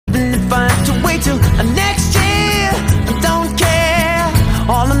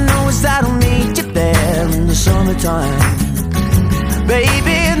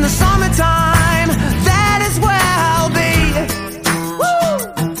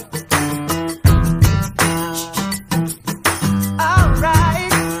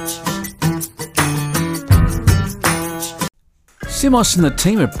Moss and the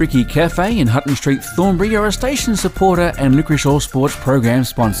team at Bricky Cafe in Hutton Street, Thornbury are a station supporter and Licorice All Sports program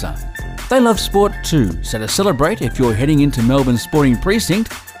sponsor. They love sport too, so to celebrate, if you're heading into Melbourne's sporting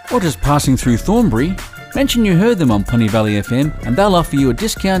precinct or just passing through Thornbury, mention you heard them on Plenty Valley FM and they'll offer you a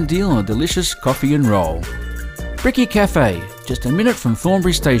discount deal on a delicious coffee and roll. Bricky Cafe, just a minute from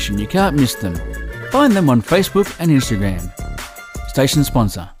Thornbury Station, you can't miss them. Find them on Facebook and Instagram. Station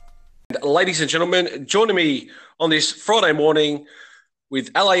sponsor. Ladies and gentlemen, joining me on this Friday morning with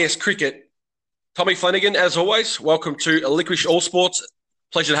LAS Cricket, Tommy Flanagan, as always. Welcome to Licorice All Sports.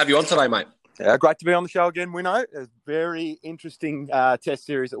 Pleasure to have you on today, mate. Great to be on the show again, Winno. A very interesting test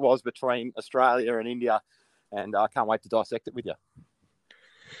series it was between Australia and India, and I can't wait to dissect it with you.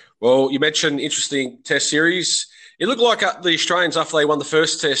 Well, you mentioned interesting test series. It looked like the Australians, after they won the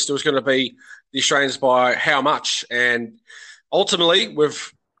first test, it was going to be the Australians by how much? And ultimately,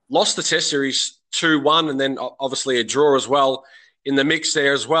 we've lost the test series 2-1 and then obviously a draw as well in the mix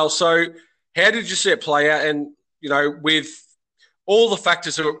there as well. So how did you see it play out? And, you know, with all the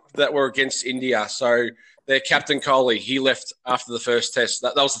factors that were against India, so their captain Kohli, he left after the first test.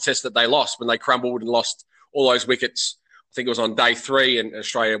 That was the test that they lost when they crumbled and lost all those wickets. I think it was on day 3 and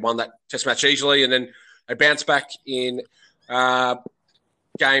Australia won that test match easily. And then they bounced back in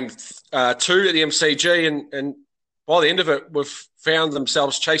game 2 at the MCG and by the end of it, we've found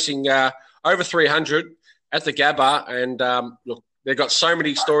themselves chasing over 300 at the Gabba. And, look, they've got so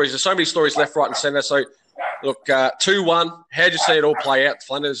many stories. There's so many stories left, right and centre. So, look, 2-1. How'd you see it all play out,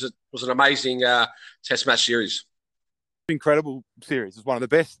 Flanders? It was an amazing test match series. Incredible series. It's one of the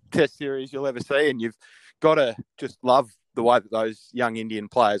best test series you'll ever see. And you've got to just love the way that those young Indian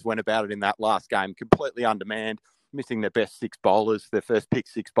players went about it in that last game. Completely undermanned, missing their best 6 bowlers, their first pick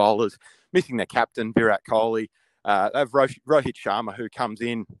 6 bowlers, missing their captain, Virat Kohli. They have Rohit Sharma, who comes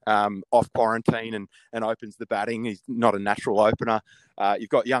in off quarantine and opens the batting. He's not a natural opener.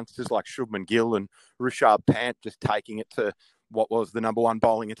 You've got youngsters like Shubman Gill and Rishabh Pant just taking it to what was the number 1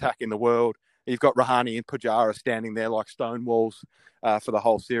 bowling attack in the world. You've got Rahane and Pujara standing there like stone walls for the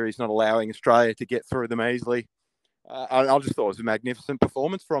whole series, not allowing Australia to get through them easily. I just thought it was a magnificent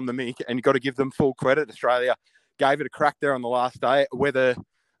performance from them, and you've got to give them full credit. Australia gave it a crack there on the last day. Whether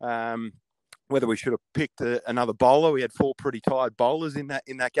we should have picked another bowler. We had 4 pretty tired bowlers in that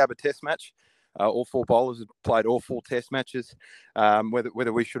Gabba test match. All 4 bowlers had played all 4 test matches.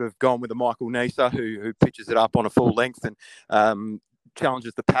 Whether we should have gone with a Michael Neser who pitches it up on a full length and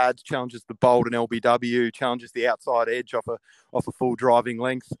challenges the pads, challenges the bowled and LBW, challenges the outside edge off a full driving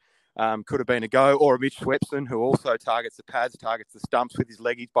length. Could have been a go, or a Mitch Swepson who also targets the pads, targets the stumps with his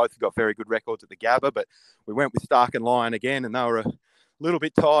leggies. Both have got very good records at the Gabba, but we went with Stark and Lyon again, and they were a little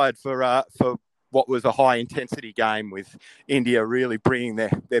bit tired for what was a high-intensity game with India really bringing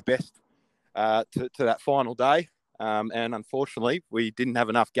their best to that final day. And unfortunately, we didn't have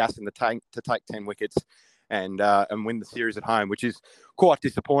enough gas in the tank to take 10 wickets and win the series at home, which is quite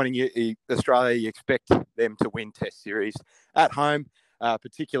disappointing. Australia, you expect them to win Test series at home,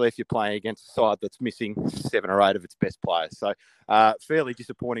 particularly if you're playing against a side that's missing 7 or 8 of its best players. So fairly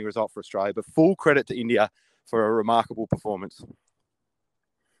disappointing result for Australia, but full credit to India for a remarkable performance.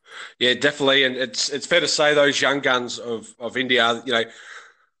 Yeah, definitely. And it's fair to say those young guns of India, you know,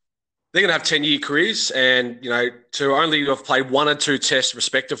 they're going to have 10-year careers and, you know, to only have played 1 and 2 tests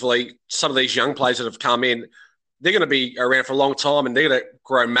respectively, some of these young players that have come in, they're going to be around for a long time and they're going to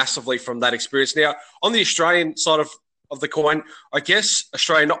grow massively from that experience. Now, on the Australian side of the coin, I guess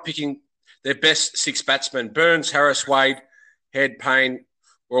Australia not picking their best 6 batsmen, Burns, Harris, Wade, Head, Payne,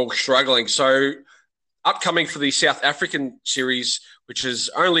 were all struggling. So upcoming for the South African series, which is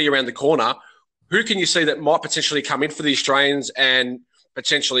only around the corner, who can you see that might potentially come in for the Australians and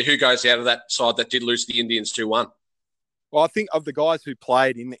potentially who goes out of that side that did lose the Indians 2-1? Well, I think of the guys who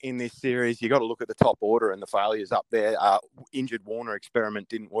played in this series, you got to look at the top order and the failures up there. Injured Warner experiment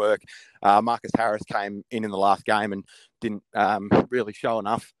didn't work. Marcus Harris came in the last game and didn't really show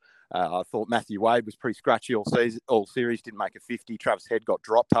enough. I thought Matthew Wade was pretty scratchy all series, didn't make a 50. Travis Head got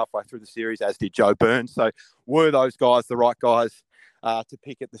dropped halfway through the series, as did Joe Burns. So were those guys the right guys to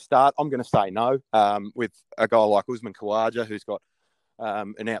pick at the start? I'm going to say no. With a guy like Usman Khawaja, who's got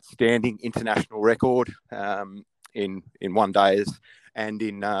an outstanding international record in one days and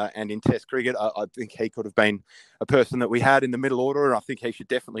in Test cricket, I think he could have been a person that we had in the middle order, and I think he should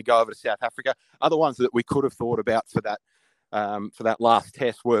definitely go over to South Africa. Other ones that we could have thought about for that last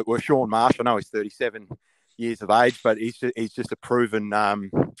test were Sean Marsh. I know he's 37 years of age, but he's just a proven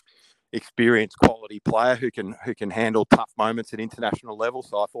experienced quality player who can handle tough moments at international level.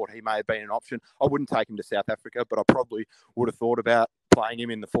 So I thought he may have been an option. I wouldn't take him to South Africa, but I probably would have thought about playing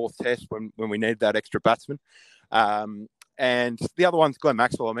him in the 4th test when we needed that extra batsman. And the other one's Glenn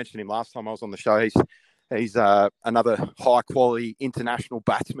Maxwell. I mentioned him last time I was on the show. He's another high-quality international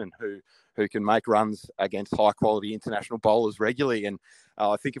batsman who can make runs against high-quality international bowlers regularly. And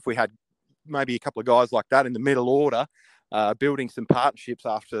I think if we had maybe a couple of guys like that in the middle order, building some partnerships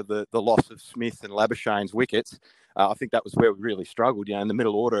after the loss of Smith and Labuschagne's wickets, I think that was where we really struggled. In the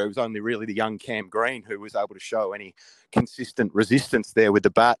middle order, it was only really the young Cam Green who was able to show any consistent resistance there with the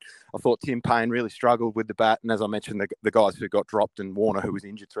bat. I thought Tim Payne really struggled with the bat. And as I mentioned, the guys who got dropped, and Warner, who was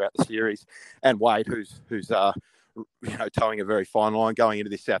injured throughout the series, and Wade, who's towing a very fine line going into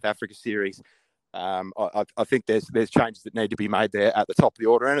this South Africa series. I think there's changes that need to be made there at the top of the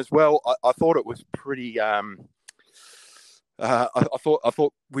order. And as well, I thought it was pretty... I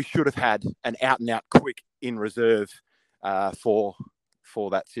thought we should have had an out-and-out quick in reserve for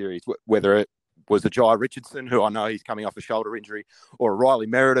that series, whether it was a Jai Richardson, who I know he's coming off a shoulder injury, or a Riley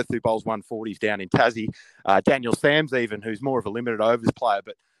Meredith, who bowls 140s down in Tassie, Daniel Sams even, who's more of a limited overs player,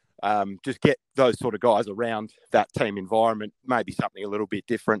 but just get those sort of guys around that team environment, maybe something a little bit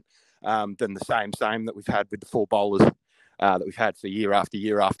different than the same that we've had with the four bowlers that we've had for year after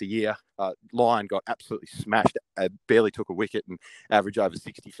year after year. Lyon got absolutely smashed, barely took a wicket and averaged over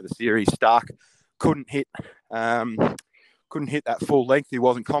 60 for the series. Stark couldn't hit that full length. He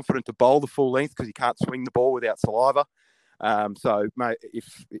wasn't confident to bowl the full length because he can't swing the ball without saliva. So, mate,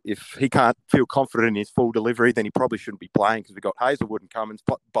 if he can't feel confident in his full delivery, then he probably shouldn't be playing, because we've got Hazelwood and Cummins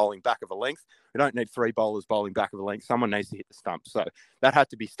bowling back of a length. We don't need three bowlers bowling back of a length. Someone needs to hit the stump. So that had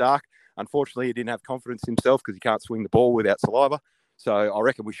to be Stark. Unfortunately, he didn't have confidence himself because he can't swing the ball without saliva. So I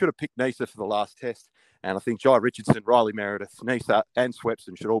reckon we should have picked Neser for the last test. And I think Jai Richardson, Riley Meredith, Neser and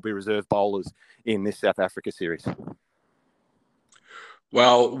Swepson should all be reserve bowlers in this South Africa series.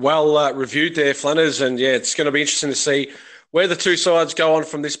 Well reviewed there, Flanners. And, yeah, it's going to be interesting to see where the two sides go on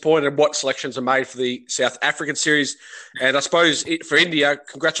from this point and what selections are made for the South African series. And I suppose for India,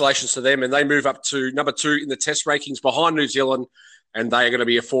 congratulations to them. And they move up to number 2 in the test rankings behind New Zealand. And they are going to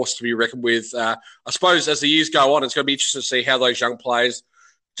be a force to be reckoned with. I suppose as the years go on, it's going to be interesting to see how those young players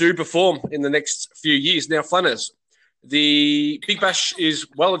do perform in the next few years. Now, Flanners, the Big Bash is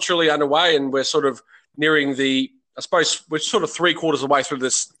well and truly underway, and we're sort of nearing we're sort of 3/4 of the way through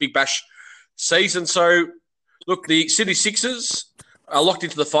this Big Bash season. So, look, the Sydney Sixers are locked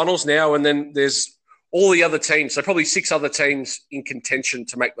into the finals now, and then there's all the other teams. So probably 6 other teams in contention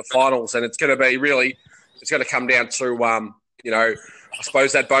to make the finals. And it's going to come down to, I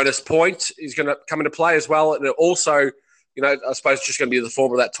suppose that bonus point is going to come into play as well. And also, I suppose it's just going to be the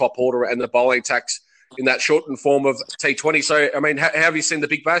form of that top order and the bowling attacks in that shortened form of T20. So, I mean, how have you seen the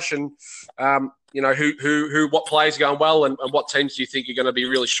Big Bash, and, what players are going well, and what teams do you think are going to be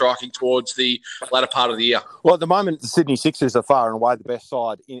really striking towards the latter part of the year? Well, at the moment, the Sydney Sixers are far and away the best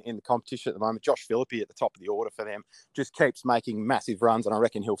side in the competition at the moment. Josh Philippe at the top of the order for them just keeps making massive runs, and I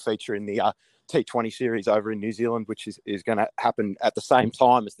reckon he'll feature in the T20 series over in New Zealand, which is going to happen at the same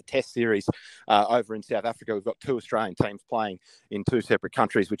time as the Test series over in South Africa. We've got 2 Australian teams playing in 2 separate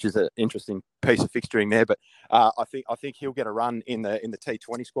countries, which is an interesting piece of fixturing there. But I think he'll get a run in the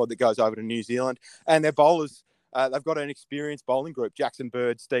T20 squad that goes over to New Zealand. And their bowlers, they've got an experienced bowling group. Jackson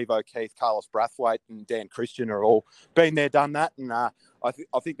Bird, Steve O'Keefe, Carlos Brathwaite and Dan Christian are all been there, done that. And I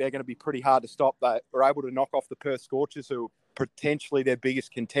think they're going to be pretty hard to stop. They were able to knock off the Perth Scorchers, who potentially their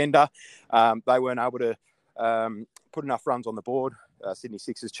biggest contender. They weren't able to put enough runs on the board. Sydney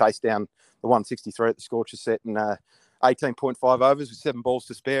Sixers chased down the 163 at the Scorchers set in 18.5 overs with 7 balls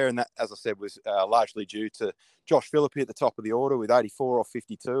to spare, and that, as I said, was largely due to Josh Philippe at the top of the order with 84 off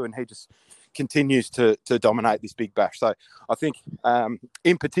 52, and he just continues to dominate this Big Bash. So I think,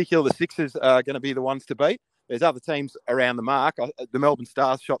 in particular, the Sixers are going to be the ones to beat. There's other teams around the mark. The Melbourne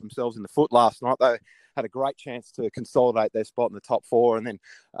Stars shot themselves in the foot last night. They had a great chance to consolidate their spot in the top 4, and then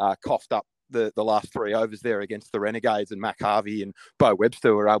coughed up the last 3 overs there against the Renegades, and Mac Harvey and Bo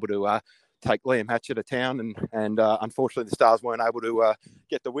Webster were able to take Liam Hatchett to town, and unfortunately the Stars weren't able to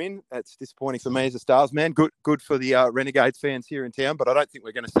get the win. It's disappointing for me as a Stars man. Good for the Renegades fans here in town, but I don't think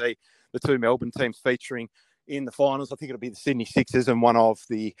we're going to see the 2 Melbourne teams featuring in the finals. I think it'll be the Sydney Sixers and one of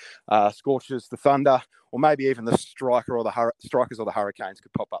the Scorchers, the Thunder, or maybe even the Strikers or the Hurricanes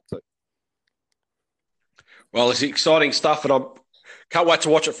could pop up too. Well, it's exciting stuff, and I can't wait to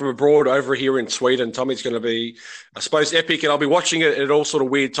watch it from abroad over here in Sweden. Tommy's going to be, I suppose, epic, and I'll be watching it at all sort of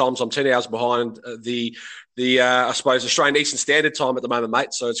weird times. I'm 10 hours behind the I suppose, Australian Eastern Standard Time at the moment,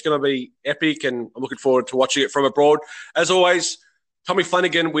 mate. So it's going to be epic, and I'm looking forward to watching it from abroad. As always, Tommy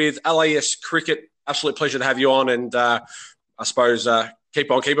Flanagan with LAS Cricket. Absolute pleasure to have you on, and I suppose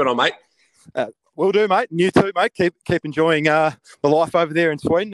keep on keeping on, mate. Will do, mate. And you too, mate. Keep enjoying the life over there in Sweden.